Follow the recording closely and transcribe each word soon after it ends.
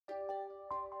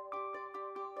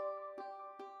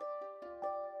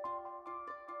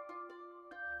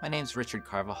My name is Richard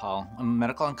Carvajal. I'm a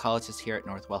medical oncologist here at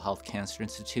Northwell Health Cancer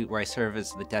Institute, where I serve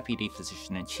as the Deputy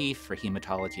Physician-in-Chief for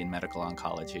Hematology and Medical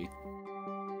Oncology.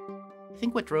 I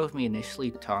think what drove me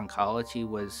initially to oncology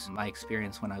was my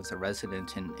experience when I was a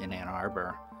resident in Ann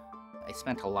Arbor. I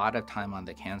spent a lot of time on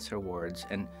the cancer wards,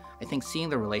 and I think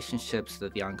seeing the relationships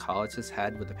that the oncologists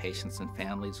had with the patients and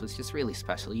families was just really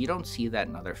special. You don't see that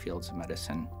in other fields of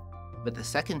medicine. But the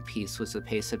second piece was the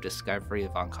pace of discovery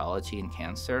of oncology and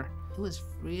cancer. It was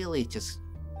really just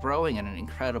growing at an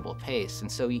incredible pace. And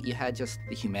so you had just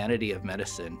the humanity of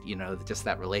medicine, just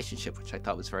that relationship, which I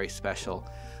thought was very special.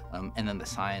 And then the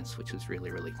science, which was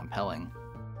really, really compelling.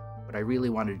 What I really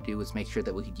wanted to do was make sure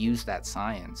that we could use that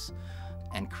science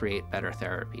and create better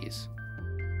therapies.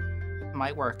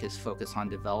 My work is focused on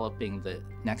developing the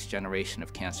next generation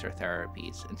of cancer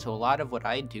therapies. And so a lot of what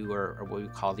I do are what we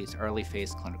call these early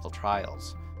phase clinical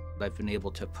trials. I've been able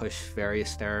to push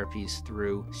various therapies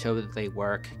through, show that they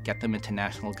work, get them into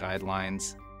national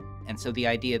guidelines. And so the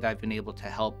idea that I've been able to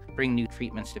help bring new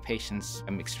treatments to patients,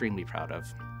 I'm extremely proud of.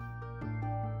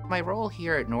 My role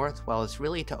here at Northwell is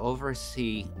really to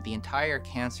oversee the entire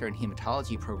cancer and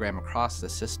hematology program across the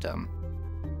system.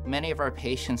 Many of our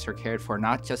patients are cared for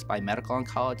not just by medical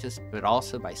oncologists, but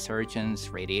also by surgeons,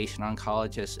 radiation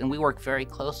oncologists, and we work very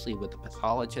closely with the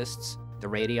pathologists, the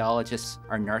radiologists,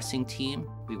 our nursing team.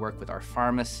 We work with our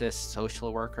pharmacists,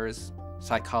 social workers,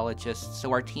 psychologists,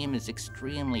 so our team is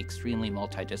extremely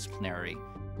multidisciplinary.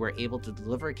 We're able to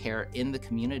deliver care in the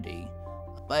community,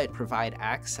 but provide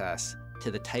access to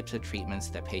the types of treatments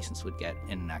that patients would get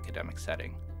in an academic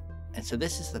setting. And so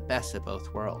this is the best of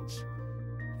both worlds.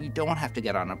 We don't have to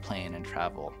get on a plane and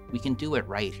travel. We can do it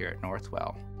right here at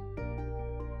Northwell.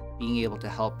 Being able to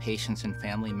help patients and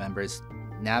family members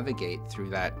navigate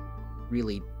through that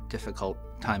really difficult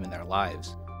time in their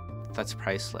lives, that's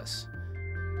priceless.